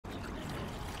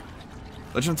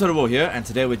Legend of Total War here, and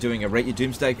today we're doing a Rate Your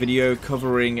Doomstack video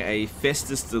covering a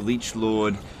Festus the Leech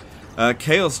Lord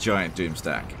Chaos Giant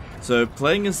Doomstack. So,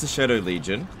 playing as the Shadow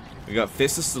Legion, we got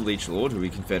Festus the Leech Lord, who we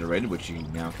confederated, which you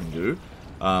now can do,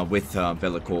 with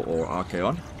Be'lakor or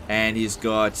Archaon. And he's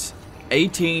got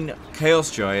 18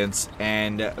 Chaos Giants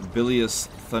and Bilious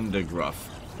Thundergruff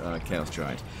Chaos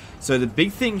Giant. So the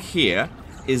big thing here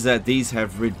is that these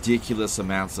have ridiculous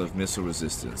amounts of missile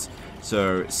resistance.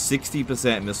 So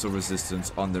 60% missile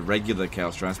resistance on the regular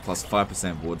Chaos Giants plus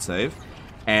 5% ward save.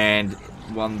 And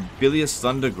on Bilious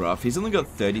Thundergruff, he's only got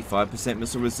 35%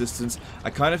 missile resistance.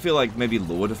 I kind of feel like maybe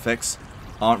Lord effects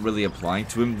aren't really applying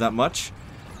to him that much,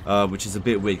 which is a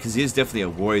bit weird because he is definitely a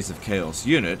Warriors of Chaos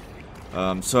unit.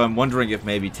 So I'm wondering if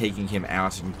maybe taking him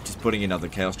out and just putting another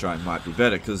Chaos Giant might be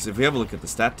better, because if we have a look at the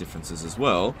stat differences as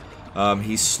well,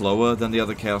 he's slower than the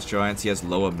other Chaos Giants, he has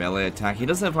lower melee attack, he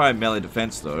doesn't have high melee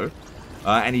defense though,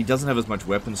 and he doesn't have as much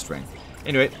weapon strength.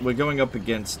 Anyway, we're going up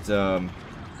against the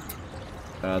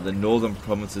northern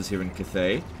provinces here in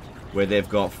Cathay, where they've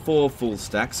got 4 full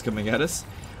stacks coming at us,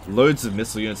 loads of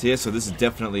missile units here, so this is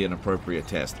definitely an appropriate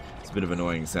test. A bit of an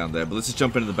annoying sound there, but let's just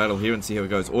jump into the battle here and see how it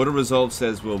goes. Order resolve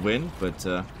says we'll win, but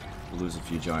we'll lose a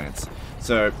few giants.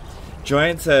 So,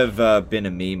 giants have been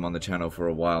a meme on the channel for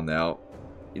a while now.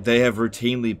 They have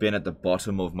routinely been at the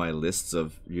bottom of my lists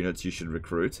of units you should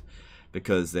recruit,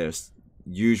 because they're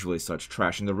usually such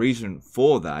trash. And the reason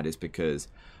for that is because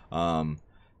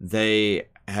they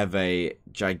have a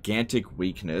gigantic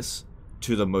weakness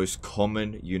to the most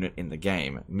common unit in the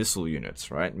game, missile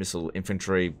units, right? Missile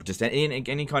infantry, just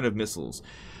any kind of missiles,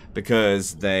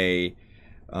 because they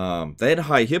had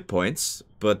high hit points,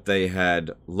 but they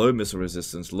had low missile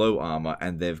resistance, low armor,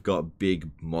 and they've got big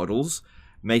models,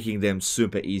 making them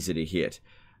super easy to hit.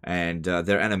 And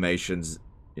their animations,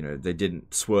 you know, they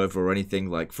didn't swerve or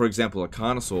anything. Like, for example, a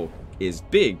Carnosaur is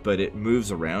big, but it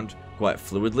moves around quite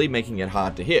fluidly, making it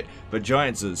hard to hit. But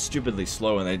giants are stupidly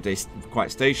slow and they're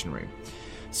quite stationary.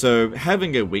 So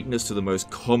having a weakness to the most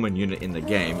common unit in the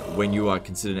game when you are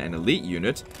considered an elite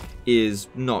unit is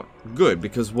not good,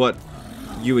 because what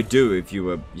you would do if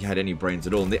you had any brains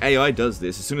at all, and the AI does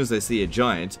this, as soon as they see a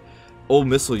giant, all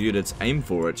missile units aim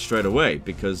for it straight away,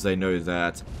 because they know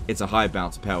that it's a high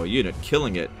bounce power unit.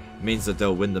 Killing it means that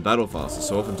they'll win the battle faster,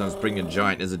 so oftentimes bringing a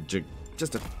giant is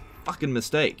just a fucking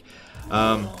mistake.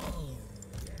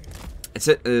 It's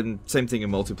same thing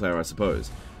in multiplayer, I suppose.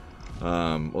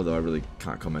 Although I really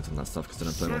can't comment on that stuff because I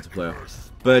don't play multiplayer.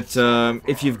 But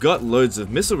if you've got loads of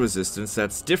missile resistance,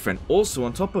 that's different. Also,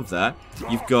 on top of that,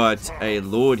 you've got a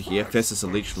Lord here, Festus the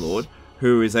Leech Lord,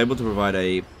 who is able to provide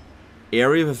a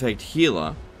area of effect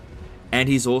healer, and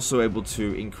he's also able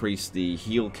to increase the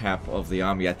heal cap of the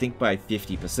army, I think by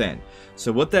 50%.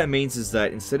 So what that means is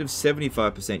that instead of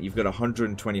 75%, you've got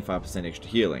 125%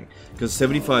 extra healing, because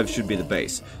 75 should be the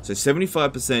base. So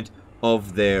 75%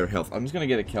 of their health. I'm just going to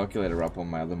get a calculator up on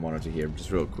my other monitor here,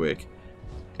 just real quick,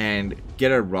 and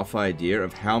get a rough idea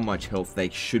of how much health they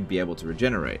should be able to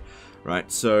regenerate, right?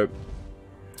 So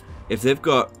if they've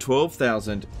got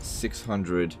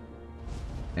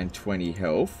 12,620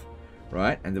 health,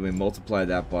 right, and then we multiply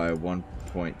that by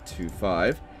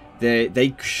 1.25,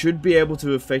 they should be able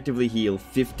to effectively heal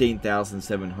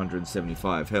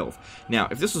 15,775 health. Now,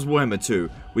 if this was Warhammer 2,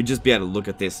 we'd just be able to look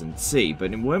at this and see,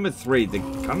 but in Warhammer 3, I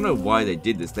don't know why they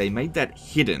did this, they made that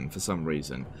hidden for some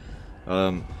reason.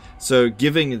 So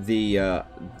giving the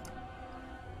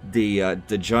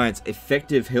giants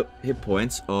effective hit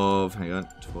points of, hang on,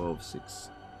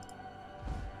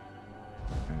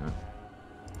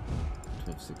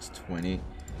 12,620.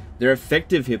 Their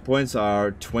effective hit points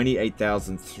are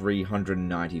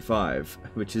 28,395,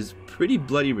 which is pretty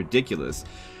bloody ridiculous.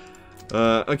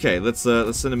 Okay, let's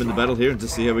send them into battle here and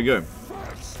just see how we go.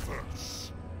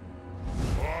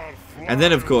 And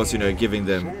then, of course, you know, giving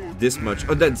them this much.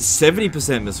 Oh, that's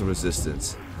 70% missile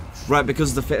resistance. Right,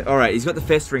 because alright, he's got the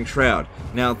Festering Shroud.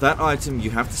 Now, that item,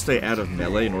 you have to stay out of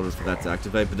melee in order for that to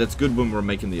activate, but that's good when we're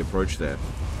making the approach there.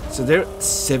 So they're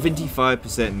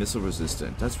 75% missile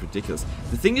resistant. That's ridiculous.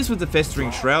 The thing is with the Festering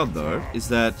Shroud, though, is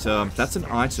that that's an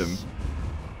item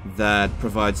that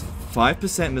provides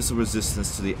 5% missile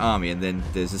resistance to the army, and then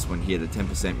there's this one here, the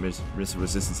 10% missile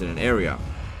resistance in an area.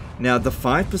 Now, the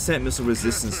 5% missile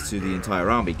resistance to the entire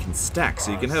army can stack,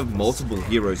 so you can have multiple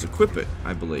heroes equip it,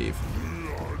 I believe.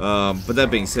 But that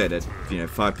being said, at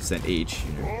 5% each,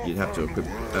 you'd have to equip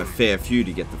a fair few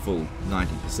to get the full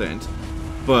 90%.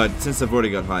 But since they've already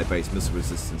got high base missile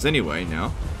resistance anyway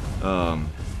now,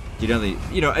 you'd only,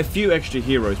 a few extra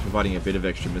heroes providing a bit of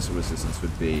extra missile resistance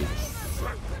could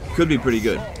be pretty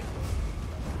good.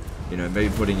 Maybe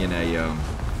putting in a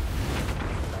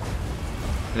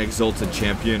an exalted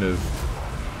champion of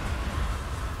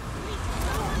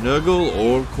Nurgle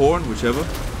or Khorne, whichever.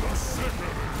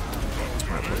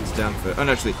 Alright, put this down first. Oh,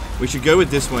 no, actually, we should go with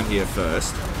this one here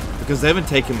first, because they haven't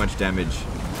taken much damage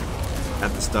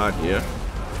at the start here.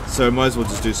 So might as well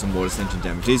just do some Water Ascension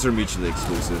damage. These are mutually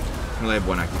exclusive. Only have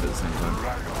one active at the same time.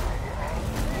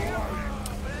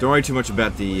 Don't worry too much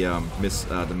about the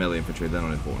melee infantry, they're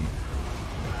not important.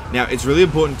 Now, it's really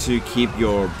important to keep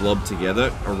your blob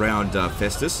together around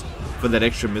Festus for that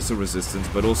extra missile resistance,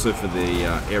 but also for the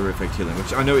area effect healing,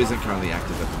 which I know isn't currently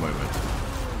active at the moment.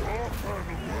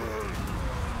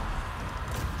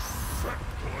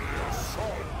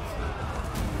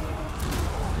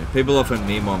 Yeah, people often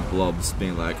meme on blobs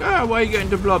being like, "Oh, why are you getting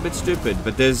to blob? It's stupid."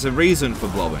 But there's a reason for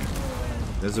blobbing.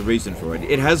 There's a reason for it.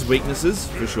 It has weaknesses,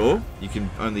 for sure. You can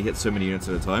only hit so many units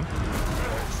at a time.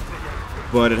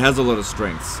 But it has a lot of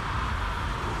strengths.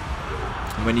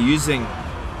 And when you're using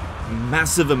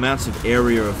massive amounts of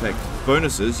area effect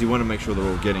bonuses, you want to make sure they're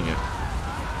all getting it.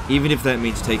 Even if that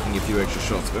means taking a few extra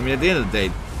shots. I mean, at the end of the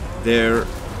day,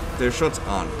 their shots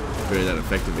aren't really that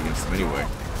effective against them anyway.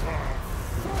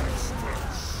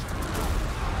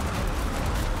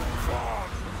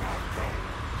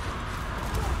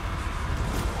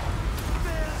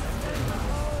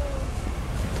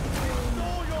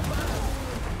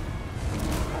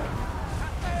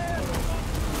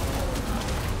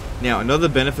 Now, another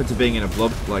benefit to being in a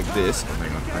blob like this... Oh,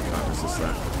 hang on, I can't resist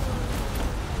that.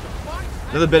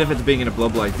 Another benefit to being in a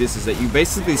blob like this is that you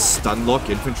basically stun lock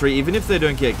infantry. Even if they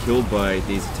don't get killed by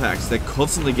these attacks, they're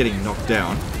constantly getting knocked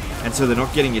down, and so they're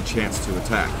not getting a chance to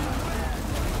attack.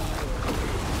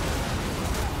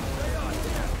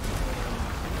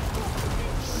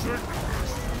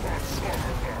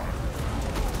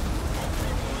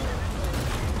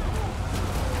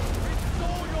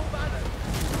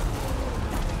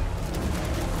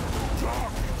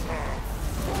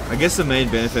 I guess the main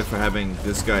benefit for having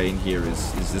this guy in here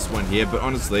is this one here, but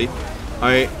honestly,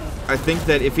 I think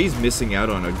that if he's missing out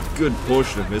on a good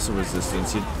portion of missile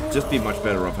resistance, you'd just be much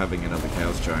better off having another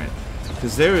Chaos Giant.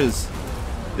 Because there's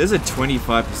a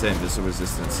 25% missile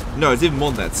resistance. No, it's even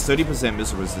more than that. It's 30%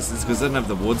 missile resistance because it doesn't have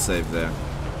the ward save there.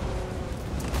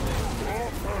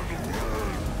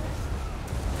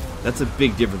 That's a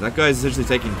big difference. That guy's essentially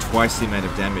taking twice the amount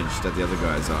of damage that the other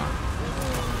guys are.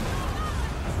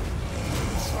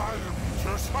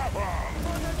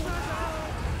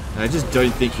 And I just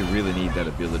don't think you really need that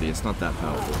ability. It's not that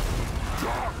powerful.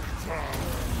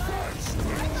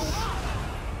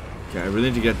 Okay, I really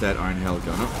need to get that Iron Hell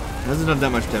gun up. It hasn't done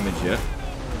that much damage yet.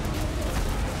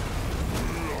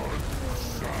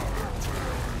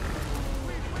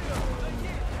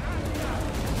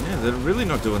 Yeah, they're really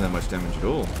not doing that much damage at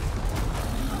all.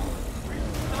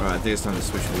 Alright, I think it's time to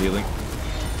switch for healing.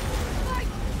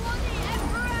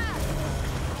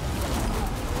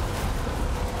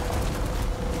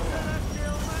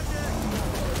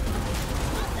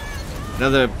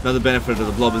 Another benefit of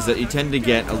the blob is that you tend to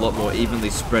get a lot more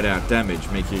evenly spread out damage,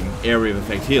 making area of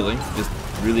effect healing just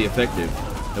really effective.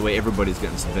 That way everybody's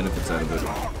getting some benefits out of it.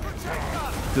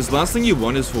 Because the last thing you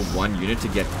want is for one unit to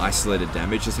get isolated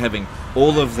damage, just having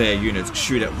all of their units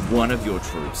shoot at one of your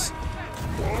troops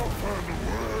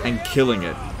and killing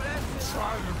it.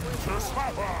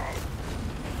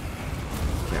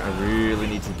 Okay, I really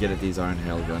need to get at these Iron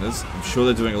Hail Gunners. I'm sure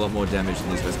they're doing a lot more damage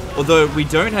than these guys. Although we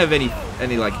don't have any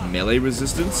like melee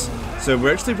resistance, so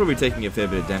we're actually probably taking a fair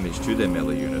bit of damage to their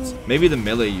melee units. Maybe the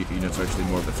melee units are actually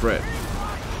more of a threat.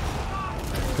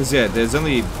 Because yeah, there's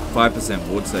only 5%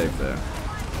 ward save there.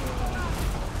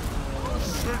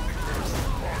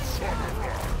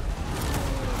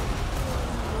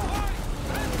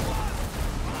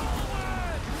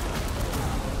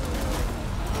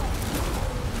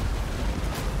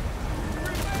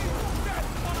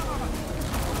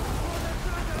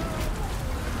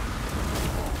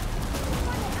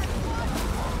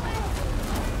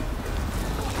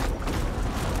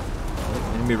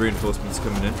 Enemy reinforcements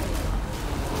coming in.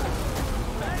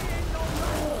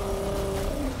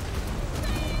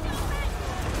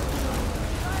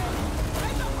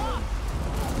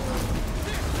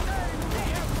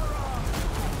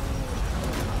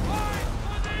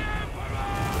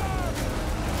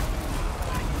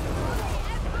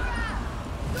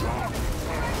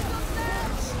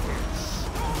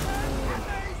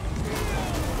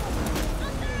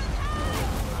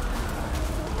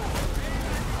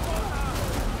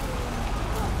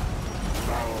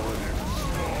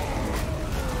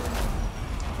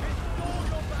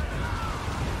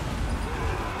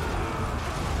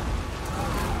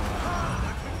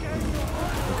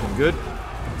 Good.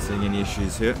 Not seeing any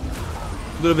issues here.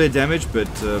 A little bit of damage, but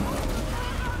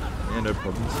Yeah, no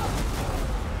problems.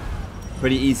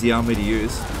 Pretty easy army to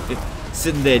use.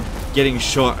 Sitting there getting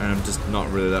shot and I'm just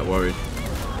not really that worried.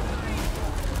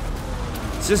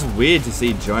 It's just weird to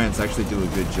see giants actually do a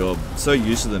good job. I'm so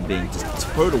used to them being just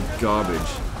total garbage.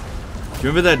 Do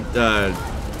you remember that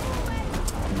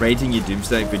rating your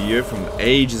Doomsday video from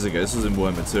ages ago? This was in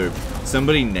Warhammer 2.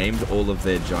 Somebody named all of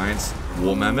their giants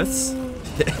war mammoths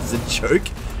as a joke.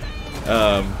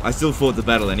 I still fought the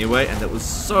battle anyway, and that was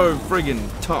so friggin'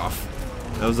 tough.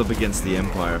 That was up against the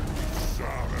Empire.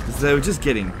 Because they were just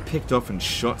getting picked off and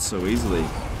shot so easily.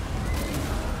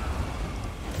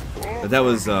 But that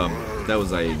was a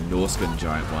Norscan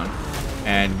giant one,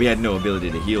 and we had no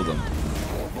ability to heal them.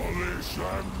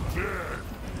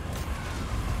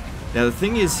 Now the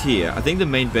thing is here, I think the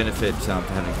main benefit for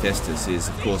having Festus is,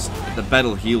 of course, the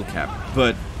battle heal cap,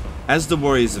 but as the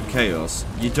Warriors of Chaos,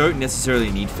 you don't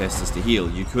necessarily need Festus to heal.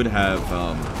 You could have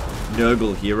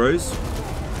Nurgle heroes.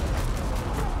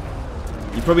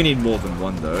 You probably need more than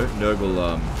one though.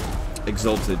 Nurgle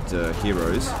exalted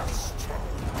heroes.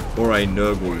 Or a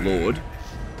Nurgle Lord.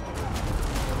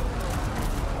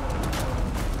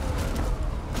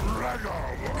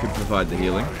 Could provide the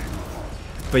healing.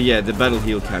 But yeah, the battle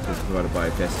heal cap is provided by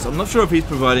Festus. I'm not sure if he's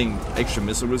providing extra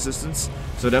missile resistance,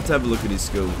 so I'd have to have a look at his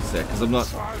skill set, because I'm not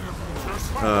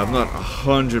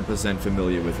 100%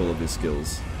 familiar with all of his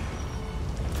skills.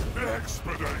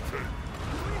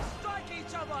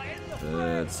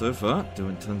 But so far,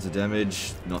 doing tons of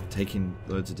damage, not taking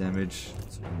loads of damage.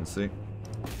 So let's see.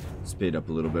 Speed up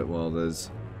a little bit while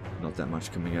there's not that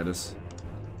much coming at us.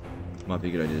 Might be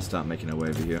a good idea to start making our way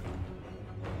over here.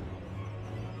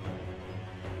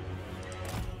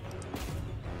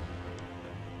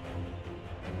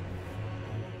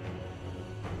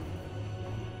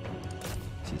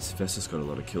 Jeez, Festus got a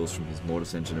lot of kills from his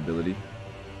Mortis Engine ability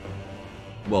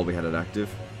while we had it active.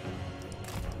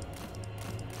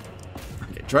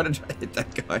 Okay, try to hit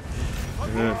that guy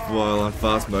while on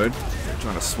fast mode.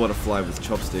 Trying to swat a fly with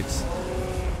chopsticks.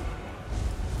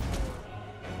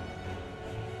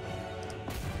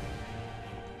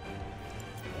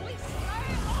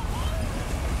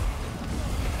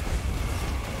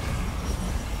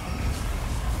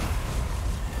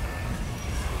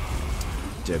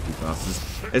 Dirty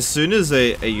bastards. As soon as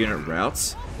a unit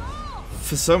routes,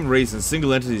 for some reason,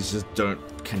 single entities just don't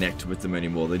connect with them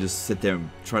anymore. They just sit there and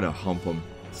try to hump them.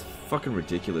 It's fucking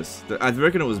ridiculous. I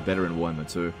reckon it was better in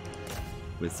Warhammer 2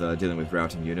 with dealing with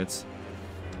routing units.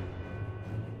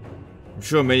 I'm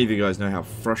sure many of you guys know how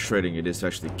frustrating it is to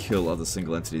actually kill other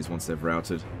single entities once they've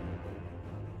routed.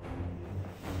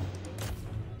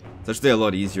 It's actually a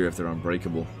lot easier if they're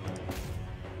unbreakable.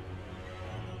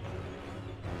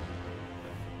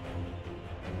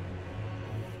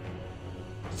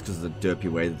 Because of the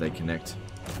derpy way that they connect.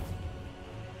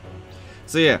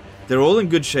 So yeah, they're all in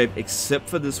good shape except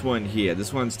for this one here.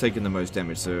 This one's taken the most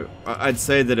damage, so I'd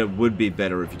say that it would be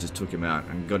better if you just took him out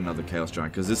and got another Chaos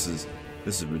Giant, because this is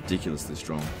ridiculously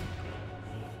strong.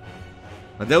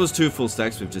 Like, that was 2 full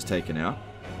stacks we've just taken out,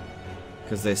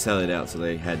 because they sallied out, so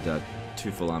they had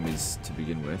 2 full armies to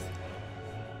begin with.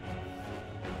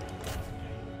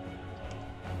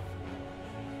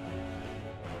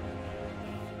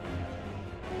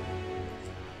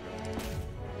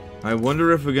 I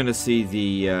wonder if we're going to see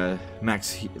the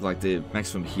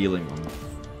maximum healing on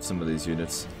some of these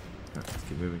units. Right, let's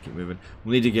keep moving, keep moving.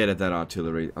 We'll need to get at that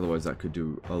artillery, otherwise that could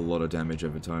do a lot of damage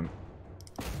over time.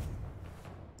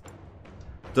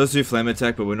 It does do flame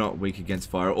attack, but we're not weak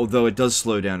against fire, although it does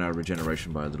slow down our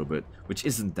regeneration by a little bit, which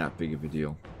isn't that big of a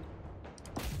deal.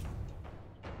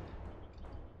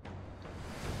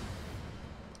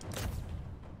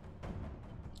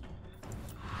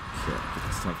 Okay, I think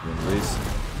it's time for one of these.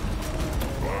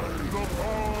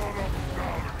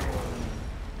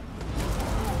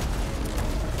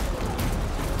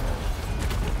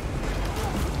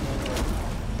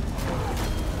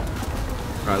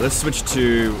 Alright, let's switch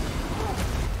to...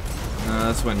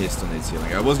 this one here still needs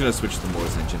healing. I was going to switch to the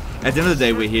Mortis Engine. At the end of the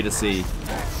day, we're here to see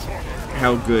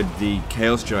how good the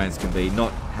Chaos Giants can be,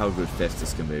 not how good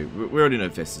Festus can be. We already know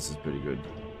Festus is pretty good.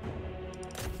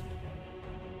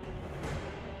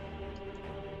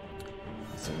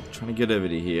 So, trying to get over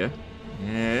to here.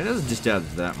 Yeah, it doesn't dish out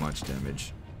that much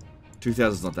damage.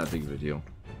 2,000 is not that big of a deal.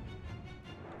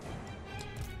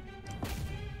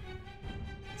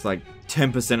 It's like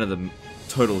 10% of the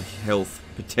total health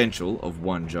potential of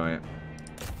one giant.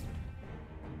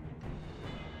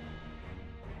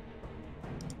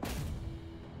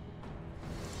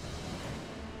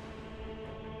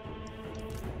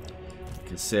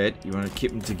 Like I said, you want to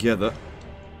keep them together.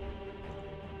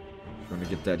 You want to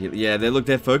get that here. Yeah,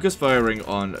 they're focus firing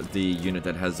on the unit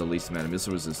that has the least amount of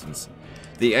missile resistance.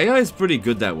 The AI is pretty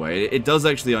good that way. It does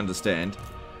actually understand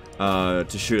to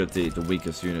shoot at the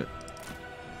weakest unit.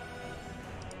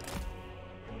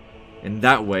 In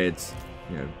that way, it's,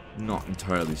 you know, not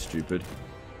entirely stupid.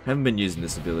 Haven't been using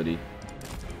this ability.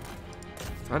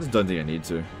 I just don't think I need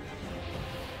to.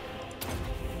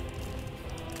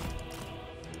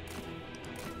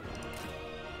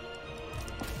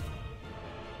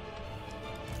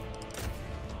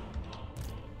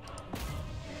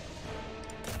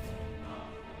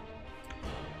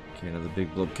 Okay, another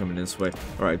big blob coming this way.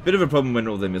 Alright, bit of a problem when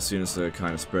all their missile units are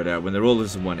kind of spread out. When they're all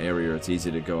just in one area, it's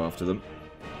easy to go after them.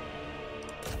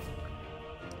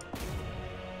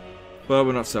 But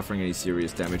we're not suffering any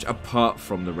serious damage, apart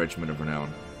from the Regiment of Renown,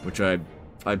 which I'd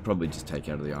probably just take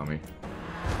out of the army.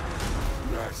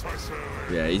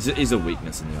 Yeah, he's a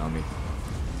weakness in the army.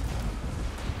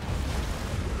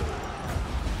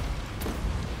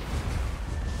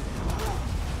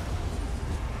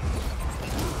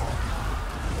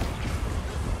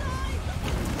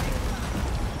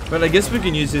 But I guess we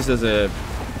can use this as a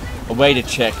way to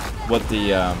check what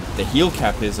the heal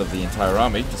cap is of the entire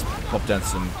army. Just pop down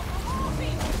some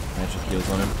magic heals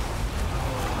on him.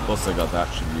 Also got that,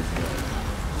 should be using it.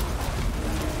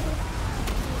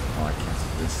 Oh, I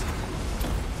cancelled this.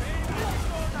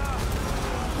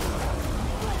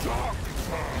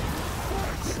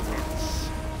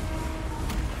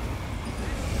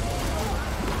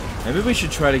 Maybe we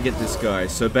should try to get this guy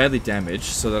so badly damaged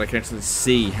so that I can actually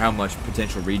see how much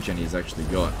potential regen he's actually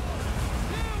got.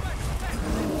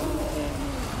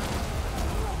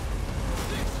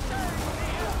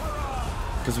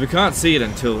 Because we can't see it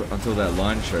until that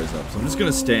line shows up. So I'm just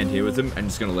going to stand here with him and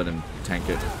just going to let him tank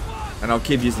it. And I'll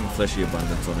keep using Fleshy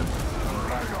Abundance on him.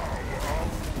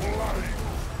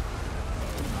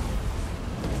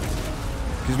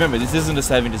 Because remember, this isn't a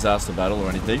saving disaster battle or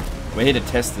anything. We're here to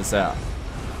test this out.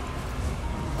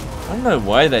 I don't know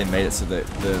why they made it so that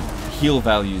the heal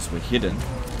values were hidden.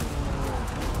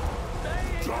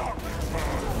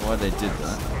 Why they did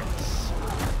that.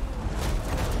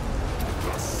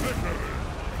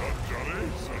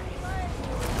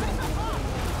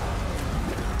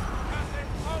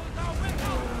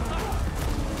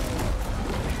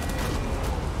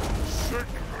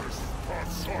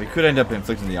 We could end up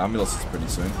inflicting the army losses pretty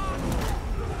soon.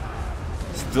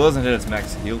 Still hasn't hit its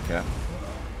max heal cap.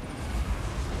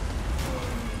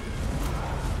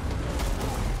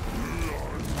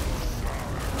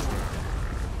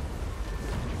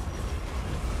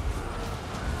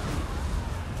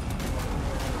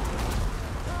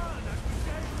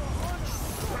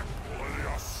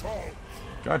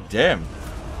 God damn.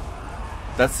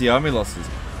 That's the army losses.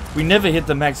 We never hit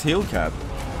the max heal cap.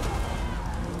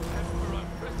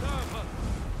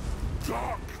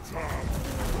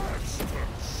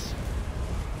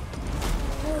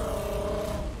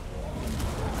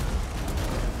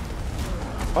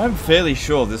 I'm fairly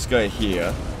sure this guy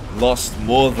here lost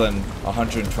more than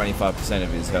 125% of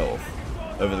his health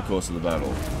over the course of the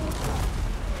battle.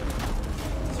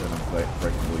 Is there another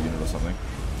breakable unit or something?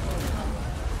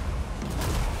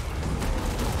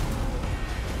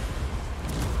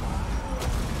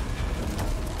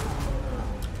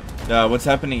 No, what's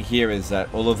happening here is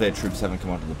that all of their troops haven't come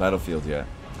onto the battlefield yet.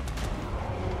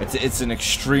 It's an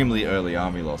extremely early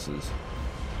army losses.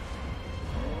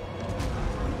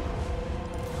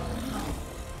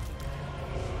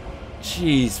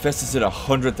 Jeez, Festus did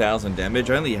 100,000 damage.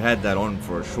 I only had that on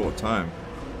for a short time.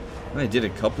 I only did a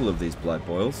couple of these Blight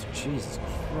Boils. Jesus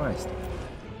Christ.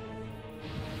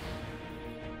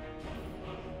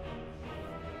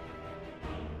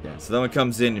 Yeah, so that one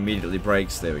comes in, immediately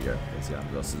breaks. There we go. There's the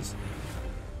army losses.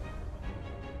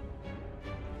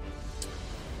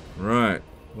 Right.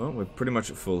 Well, we're pretty much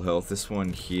at full health. This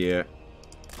one here,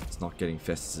 it's not getting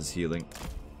Festus's healing.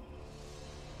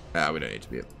 Ah, we don't need to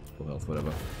be at full health,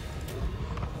 whatever.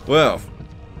 Well,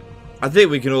 I think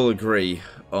we can all agree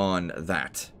on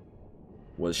that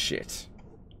was shit.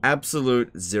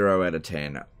 Absolute 0 out of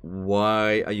 10.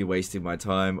 Why are you wasting my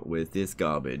time with this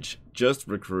garbage? Just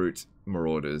recruit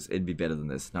Marauders. It'd be better than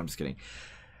this. No, I'm just kidding.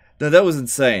 No, that was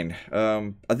insane.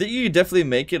 I think you could definitely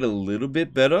make it a little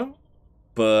bit better,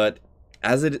 but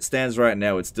as it stands right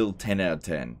now, it's still 10 out of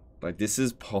 10. Like, this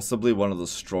is possibly one of the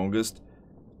strongest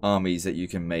armies that you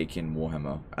can make in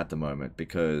Warhammer at the moment,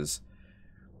 because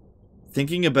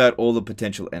thinking about all the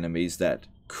potential enemies that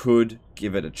could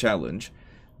give it a challenge,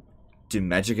 do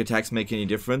magic attacks make any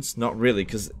difference? Not really,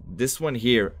 because this one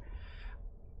here,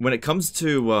 when it comes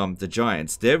to the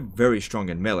giants, they're very strong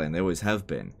in melee, and they always have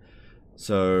been.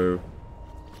 So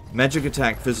Magic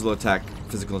attack, physical attack,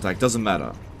 doesn't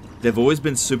matter. They've always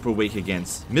been super weak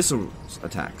against missile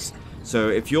attacks. So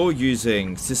if you're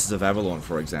using Sisters of Avalon,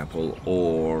 for example,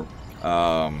 or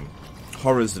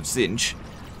Horrors of Zinch,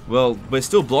 well, we're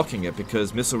still blocking it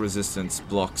because missile resistance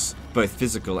blocks both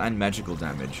physical and magical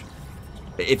damage.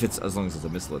 If it's, as long as it's a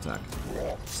missile attack.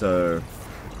 So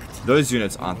those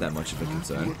units aren't that much of a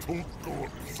concern.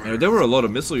 You know, there were a lot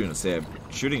of missile units there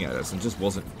shooting at us and just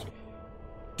wasn't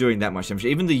doing that much damage.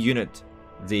 Even the unit,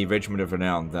 the Regiment of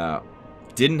Renown, that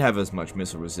didn't have as much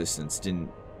missile resistance,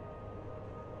 didn't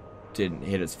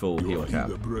hit its full heal cap.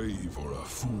 You're either brave or a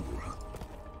fool.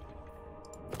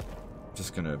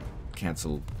 Just gonna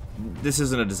cancel. This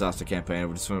isn't a disaster campaign.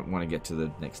 I just want to get to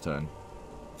the next turn.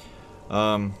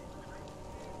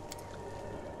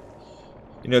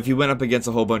 You know, if you went up against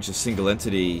a whole bunch of single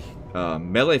entity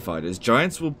melee fighters,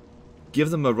 Giants will give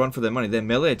them a run for their money. Their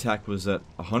melee attack was at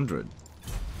 100.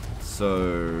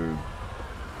 So,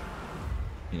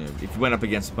 you know, if you went up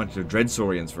against a bunch of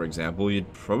Dreadsaurians, for example,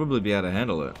 you'd probably be able to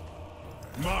handle it.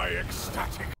 My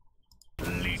ecstatic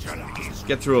legion is...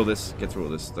 Get through all this. Get through all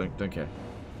this. Don't care.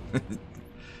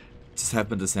 Just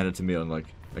happened to send it to me on like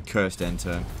a cursed end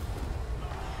turn.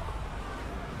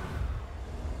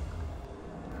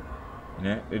 You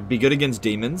know, it'd be good against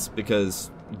demons because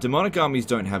demonic armies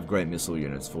don't have great missile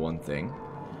units for one thing.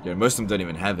 You know, most of them don't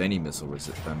even have any missile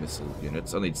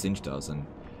units. Only Zinch does, and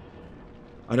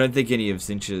I don't think any of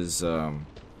Zinch's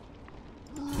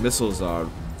missiles are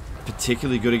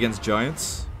particularly good against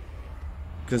giants.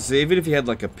 Because even if you had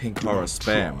like a pink horror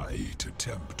spam, try to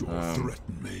tempt or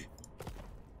threaten me.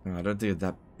 I don't think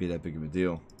that'd be that big of a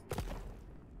deal.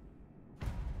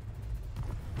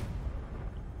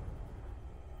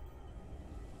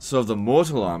 So of the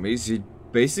mortal armies, you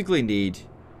basically need,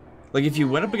 like if you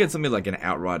went up against something like an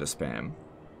outrider spam,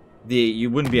 you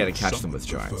wouldn't be able to catch them with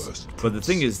giants. But the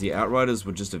thing is, the outriders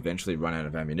would just eventually run out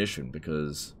of ammunition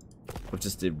because of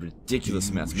just the ridiculous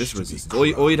amounts of missile resistance.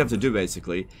 All you'd have to do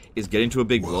basically is get into a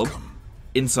big blob.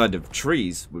 Inside of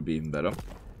trees would be even better.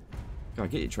 God,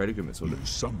 get your trade agreement sorted.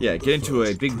 Yeah, get into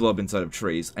a big blob inside of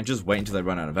trees and just wait until they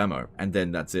run out of ammo, and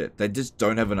then that's it. They just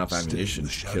don't have enough ammunition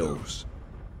to kill.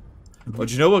 Well,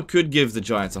 do you know what could give the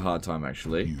giants a hard time,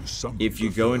 actually? If you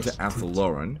go into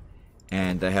Athaloran,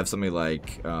 and they have something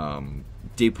like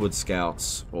Deepwood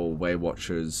Scouts or Way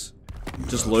Watchers,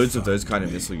 just loads of those kind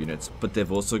of missile units, but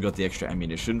they've also got the extra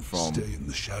ammunition from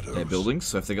their buildings,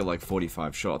 so if they got like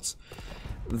 45 shots,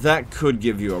 that could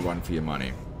give you a run for your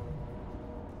money.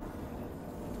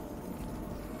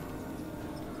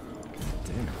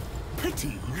 Damn.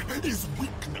 Pity is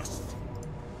weakness.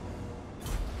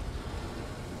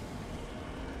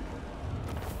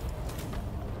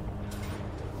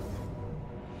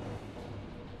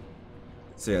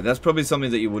 So yeah, that's probably something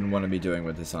that you wouldn't want to be doing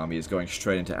with this army, is going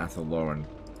straight into Athaloran.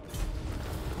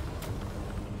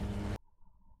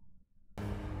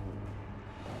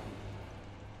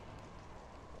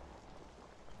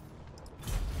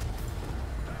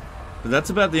 But that's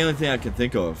about the only thing I can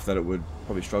think of that it would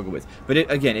probably struggle with. But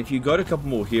again, if you got a couple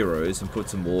more heroes and put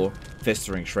some more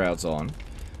Festering Shrouds on,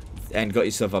 and got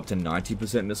yourself up to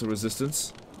 90% missile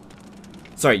resistance...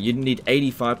 Sorry, you'd need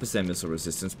 85% missile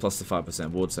resistance plus the 5%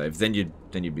 ward save. Then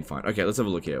you'd be fine. Okay, let's have a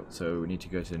look here. So we need to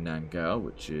go to Nangar,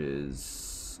 which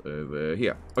is over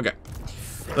here. Okay,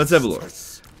 let's have a look.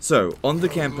 So on the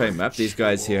campaign map, these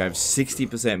guys here have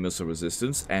 60% missile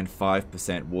resistance and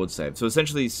 5% ward save. So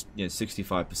essentially, you know,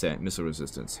 65% missile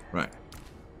resistance, right?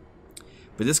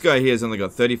 But this guy here has only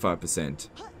got 35%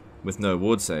 with no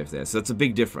ward save there. So that's a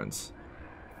big difference.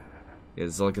 Yeah,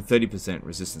 there's like a 30%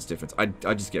 resistance difference.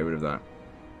 I'd just get rid of that.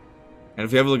 And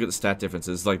if you have a look at the stat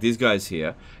differences, like these guys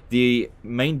here, the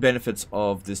main benefits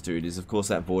of this dude is, of course,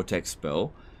 that Vortex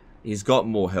spell. He's got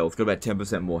more health, got about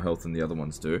 10% more health than the other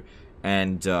ones do,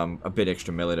 and a bit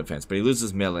extra melee defense. But he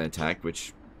loses melee attack,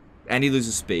 and he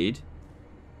loses speed,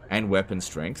 and weapon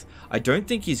strength. I don't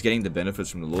think he's getting the benefits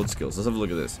from the Lord skills. Let's have a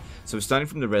look at this. So we're starting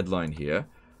from the red line here.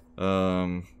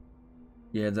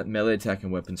 Yeah, that melee attack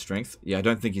and weapon strength. Yeah, I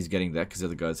don't think he's getting that because the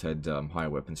other guys had higher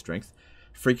weapon strength.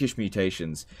 Freakish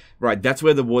mutations. Right, that's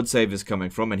where the ward save is coming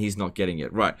from, and he's not getting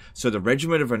it. Right, so the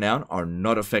Regiment of Renown are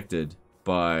not affected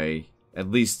by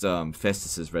at least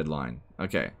Festus's red line.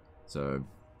 Okay, so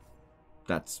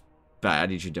that's bad.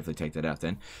 You should definitely take that out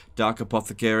then. Dark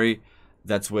Apothecary,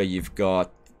 that's where you've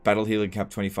got Battle Healing Cap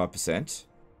 25%.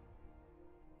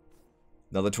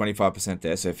 Another 25%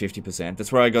 there, so 50%.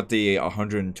 That's where I got the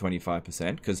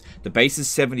 125%, because the base is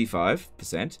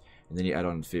 75%, and then you add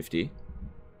on 50.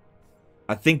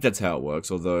 I think that's how it works,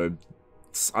 although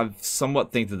I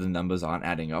somewhat think that the numbers aren't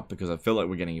adding up, because I feel like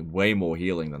we're getting way more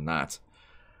healing than that.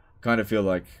 kind of feel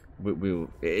like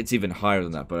it's even higher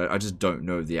than that, but I just don't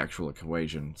know the actual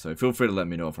equation. So feel free to let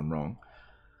me know if I'm wrong.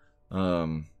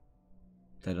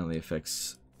 That only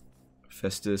affects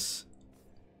Festus.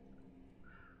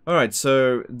 Alright,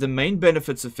 so the main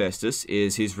benefits of Festus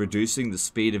is he's reducing the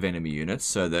speed of enemy units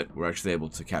so that we're actually able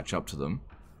to catch up to them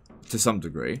to some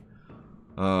degree.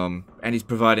 And he's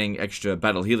providing extra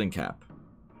battle healing cap.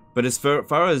 But as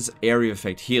far as area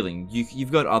effect healing,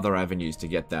 you've got other avenues to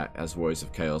get that as Warriors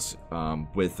of Chaos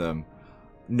with Nurgle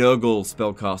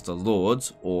Spellcaster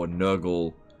Lords or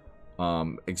Nurgle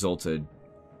Exalted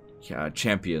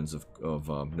Champions of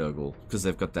Nurgle, because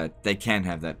they've got that. They can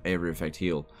have that area effect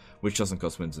heal, which doesn't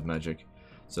cost Winds of Magic,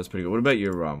 so that's pretty good. What about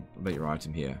your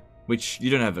item here, which you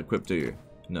don't have equipped, do you?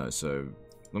 No. So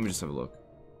let me just have a look.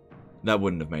 That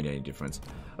wouldn't have made any difference.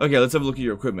 Okay, let's have a look at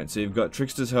your equipment. So you've got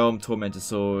Trickster's Helm, Tormentor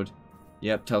Sword,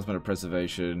 yep, Talisman of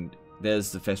Preservation.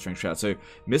 There's the Festering Shroud. So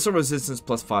missile resistance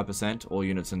plus 5%, all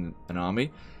units in an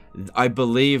army. I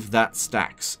believe that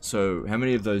stacks. So how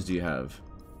many of those do you have?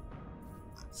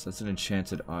 So that's an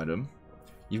enchanted item.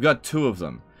 You've got 2 of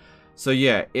them. So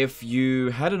yeah, if you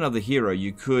had another hero,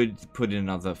 you could put in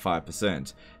another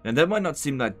 5%. Now that might not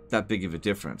seem like that big of a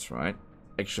difference, right?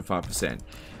 Extra 5%.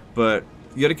 But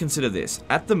you got to consider this.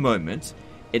 At the moment,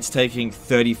 it's taking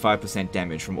 35%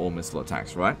 damage from all missile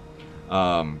attacks, right?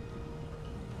 More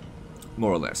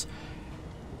or less.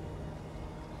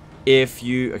 If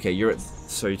you... Okay, you're at...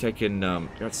 So you're taking...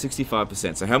 you're at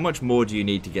 65%. So how much more do you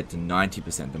need to get to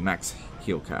 90%, the max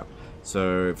heal cap?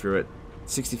 So if you're at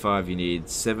 65, you need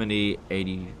 70,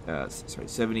 80...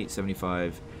 70,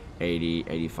 75, 80,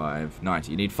 85,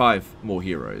 90. You need 5 more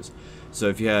heroes. So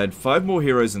if you had 5 more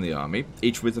heroes in the army,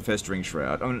 each with a Festering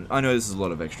Shroud, I know this is a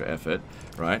lot of extra effort,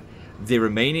 right? The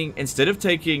remaining, instead of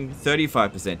taking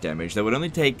 35% damage, they would only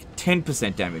take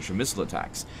 10% damage from missile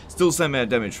attacks. Still same amount of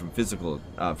damage from physical,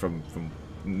 from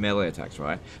melee attacks,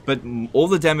 right? But all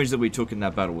the damage that we took in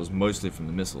that battle was mostly from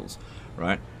the missiles,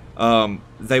 right?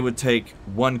 They would take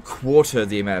 1/4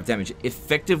 the amount of damage,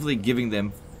 effectively giving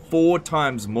them 4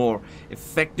 times more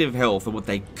effective health than what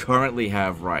they currently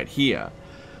have right here.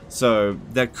 So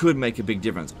that could make a big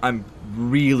difference. I'm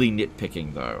really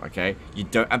nitpicking though, okay? You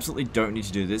absolutely don't need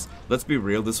to do this. Let's be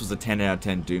real, this was a 10 out of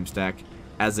 10 Doom stack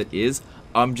as it is.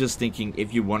 I'm just thinking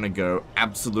if you want to go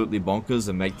absolutely bonkers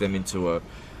and make them into a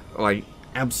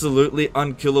absolutely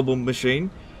unkillable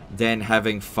machine, then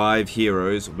having 5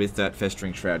 heroes with that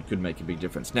Festering Shroud could make a big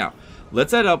difference. Now,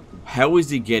 let's add up, how is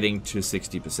he getting to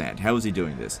 60%? How is he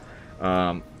doing this?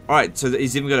 Alright, so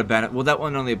he's even got a banner. Well, that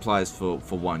one only applies for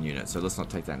 1 unit, so let's not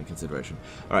take that into consideration.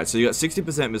 Alright, so you got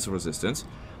 60% missile resistance.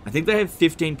 I think they have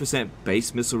 15%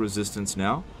 base missile resistance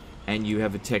now, and you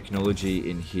have a technology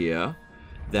in here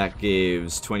that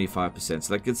gives 25%,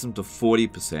 so that gets them to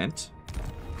 40%,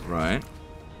 right?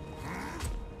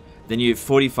 Then you have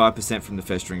 45% from the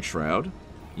Festering Shroud.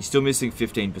 You're still missing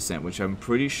 15%, which I'm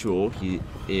pretty sure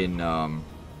in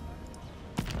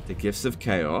the Gifts of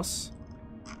Chaos,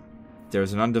 there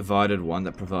is an undivided one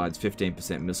that provides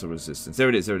 15% missile resistance. There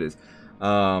it is, there it is.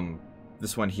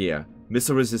 This one here.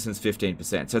 Missile resistance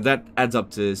 15%. So that adds up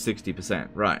to 60%.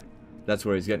 Right. That's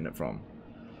where he's getting it from.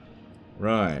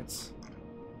 Right.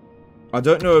 I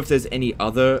don't know if there's any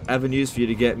other avenues for you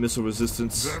to get missile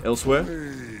resistance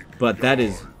elsewhere, but that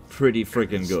is pretty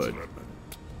freaking good.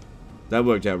 That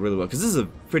worked out really well, because this is a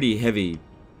pretty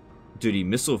heavy-duty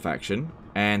missile faction,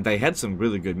 and they had some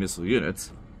really good missile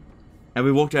units. And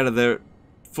we walked out of there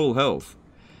full health.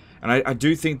 And I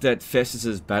do think that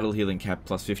Festus's battle healing cap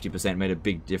plus 50% made a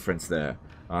big difference there.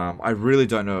 I really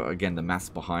don't know, again, the maths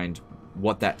behind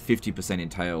what that 50%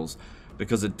 entails,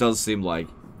 because it does seem like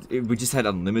we just had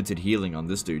unlimited healing on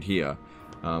this dude here.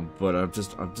 But I'm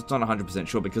just not 100%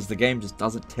 sure, because the game just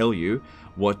doesn't tell you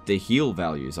what the heal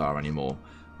values are anymore.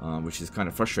 Which is kind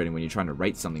of frustrating when you're trying to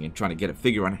rate something and trying to get a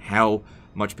figure on how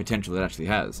much potential it actually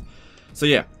has. So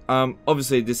yeah,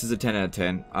 obviously this is a 10 out of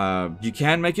 10. You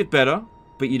can make it better,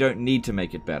 but you don't need to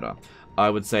make it better. I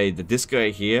would say that this guy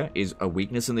here is a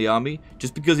weakness in the army.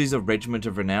 Just because he's a regiment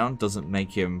of renown doesn't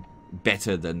make him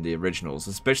better than the originals,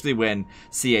 especially when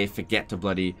CA forget to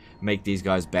bloody make these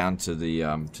guys bound to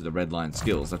the red line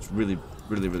skills. That's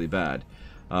really bad.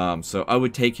 So I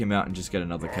would take him out and just get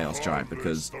another Chaos Giant,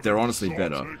 because they're honestly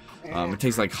better. It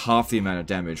takes like half the amount of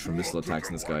damage from missile attacks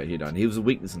in this guy here done. He was a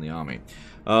weakness in the army.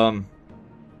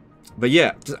 But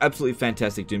yeah, just absolutely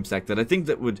fantastic Doom stack that I think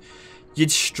that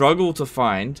you'd struggle to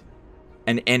find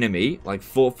an enemy, like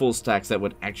 4 full stacks, that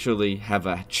would actually have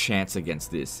a chance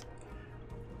against this.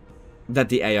 That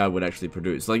the AI would actually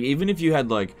produce. Like, even if you had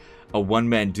like a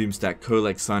 1-man Doom stack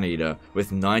Kolek Sun Eater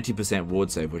with 90% ward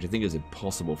save, which I think is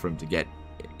impossible for him to get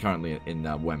currently in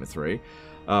Warhammer 3.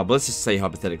 But let's just say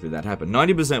hypothetically that happened.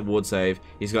 90% ward save,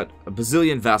 he's got a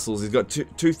bazillion vassals, he's got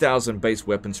 2,000 base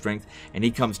weapon strength, and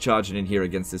he comes charging in here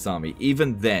against this army.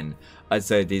 Even then, I'd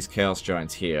say these Chaos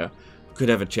Giants here could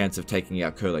have a chance of taking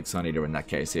out Kurlak Sun Eater in that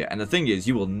case here. And the thing is,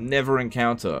 you will never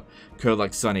encounter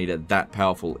Kurlak Sun Eater that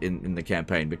powerful in the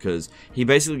campaign, because he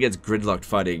basically gets gridlocked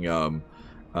fighting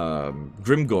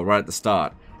Grimgor right at the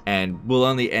start, and will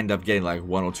only end up getting like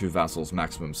 1 or 2 vassals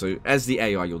maximum. So as the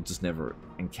AI, you'll just never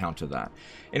encounter that.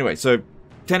 Anyway, so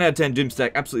 10 out of 10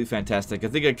 Doomstack, absolutely fantastic. I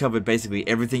think I covered basically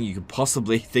everything you could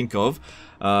possibly think of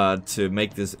to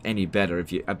make this any better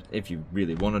if you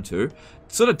really wanted to.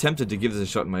 Sort of tempted to give this a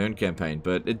shot in my own campaign,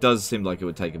 but it does seem like it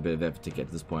would take a bit of effort to get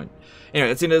to this point. Anyway,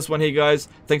 that's the end of this one here, guys.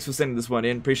 Thanks for sending this one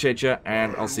in. Appreciate you,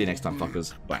 and I'll see you next time,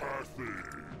 fuckers. Bye.